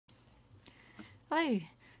Hello,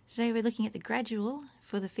 today we're looking at the Gradual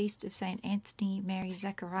for the feast of St. Anthony Mary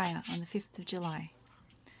Zaccaria on the 5th of July.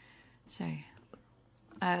 So,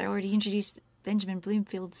 I already introduced Benjamin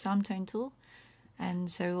Bloomfield's psalm tone tool,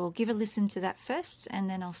 and so we'll give a listen to that first and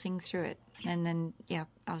then I'll sing through it. And then,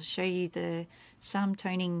 I'll show you the psalm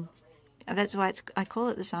toning. That's why I call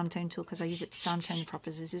it the psalm tone tool, because I use it to psalm tone the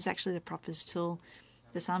propers. This is actually the propers tool.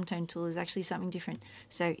 The psalm tone tool is actually something different.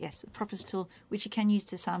 So yes, the propers tool, which you can use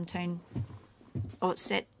to psalm tone or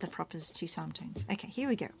set the propers to psalm tones. Okay, here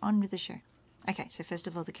we go. On with the show. Okay, so first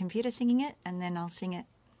of all, the computer singing it, and then I'll sing it.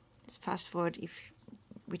 Just fast forward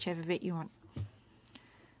whichever bit you want.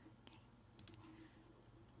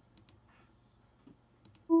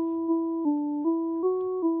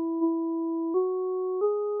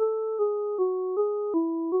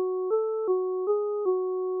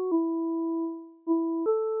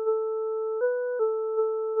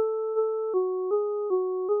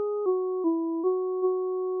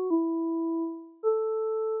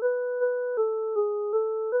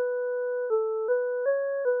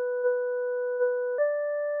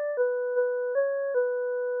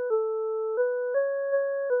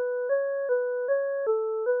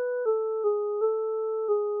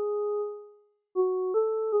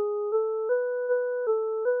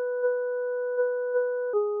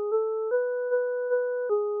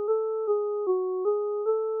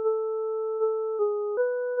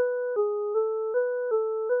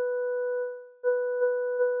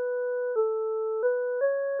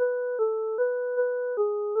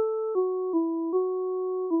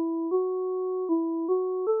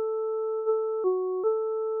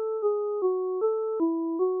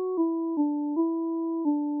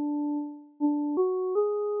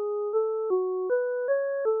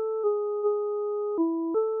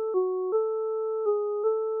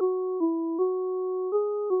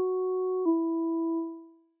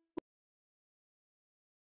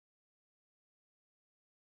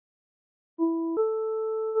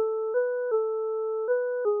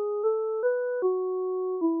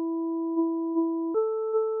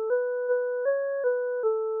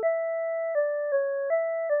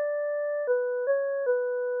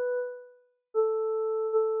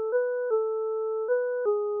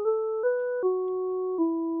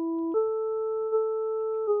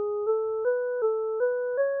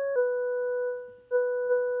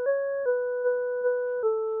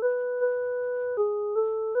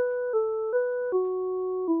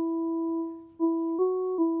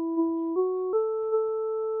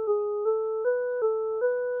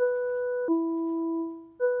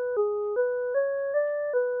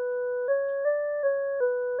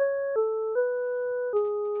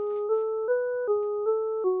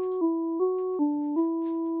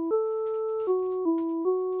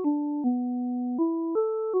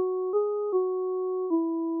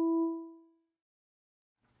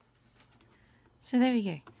 So there we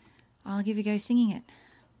go. I'll give you a go singing it.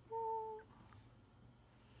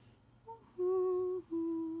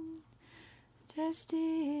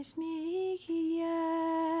 Testis mihi est,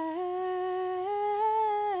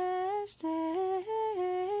 Deus,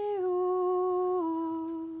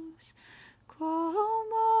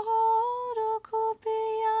 modo,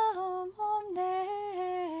 cúpiam,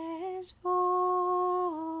 omnes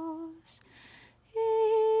vos,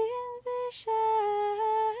 in viscéribus,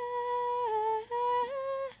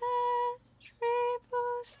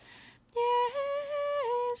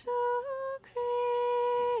 Jesu Christi,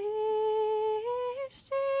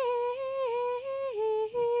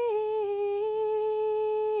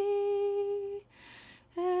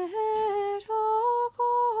 et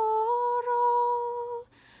oro,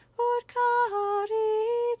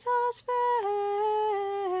 cáritas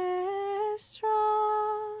vestra,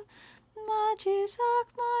 magis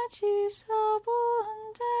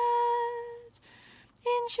abúndet,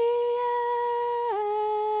 in scientia,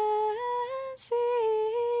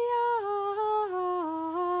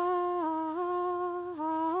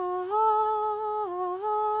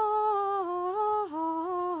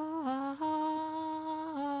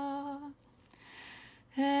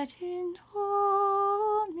 et in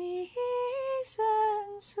omni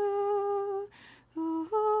sensu,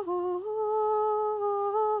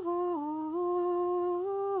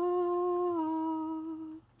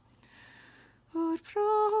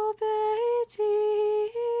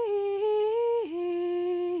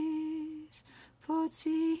 probétis,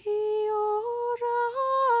 potióra,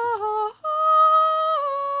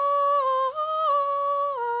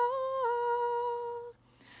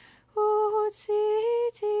 sitis,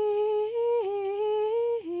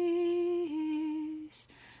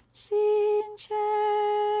 sincéri,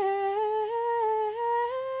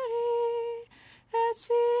 et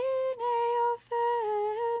sine offénsa.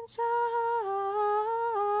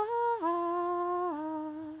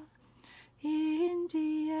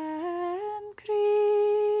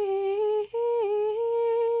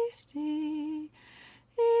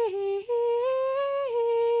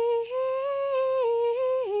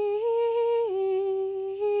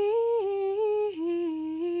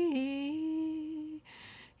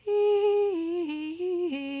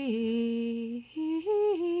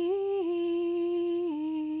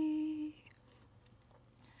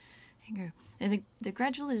 The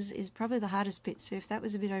gradual is probably the hardest bit, so if that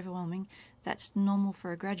was a bit overwhelming, that's normal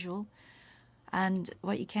for a gradual. And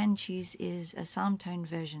what you can choose is a psalm tone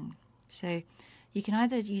version. So you can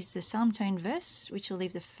either use the psalm tone verse, which will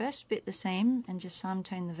leave the first bit the same and just psalm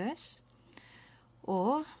tone the verse,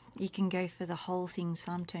 or you can go for the whole thing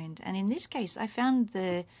psalm toned. And in this case, I found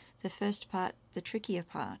the first part the trickier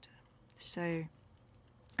part. So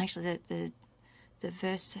actually the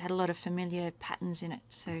verse had a lot of familiar patterns in it.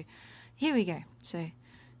 So here we go. So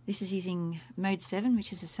this is using mode 7,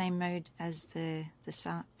 which is the same mode as the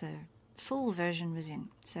full version was in.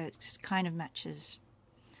 So it kind of matches.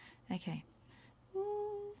 Okay.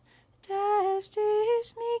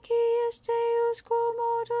 Testis mihi est Deus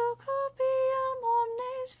modo, cúpiam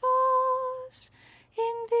omnes vos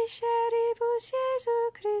in viscéribus Jesu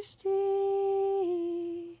Christi,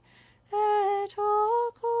 et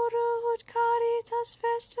hoc ut cáritas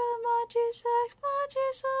vestra magis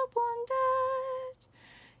abúndet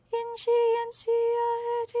in sciéntia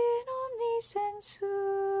et in omni sensu,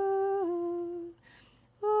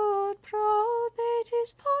 ut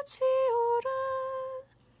probétis potióra,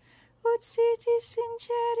 ut sitis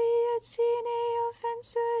sincéri et sine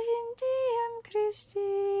offénsa in diem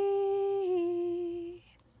Christi.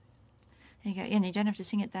 There you go. And you don't have to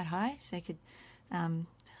sing it that high, so you could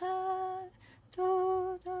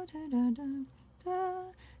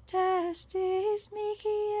Testis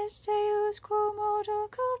mihi est Deus modo,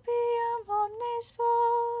 cúpiam omnes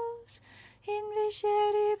vos in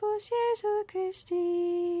viscéribus Jesu Christi,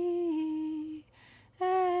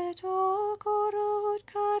 et hoc ut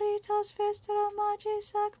cáritas vestra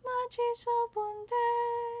magis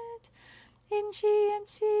abúndet in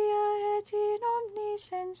sciéntia et in omni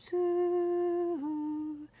sensu,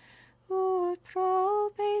 ut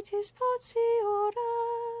probétis potióra,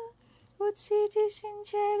 ut sitis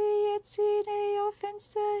sincéri et sine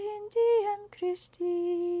offénsa in diem Christi.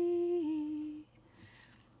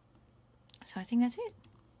 So I think that's it.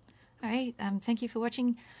 All right, thank you for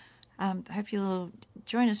watching. I hope you'll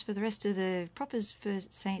join us for the rest of the propers for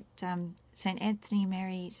Saint Anthony,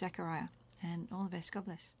 Mary, Zaccaria, and all the best. God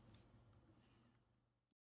bless.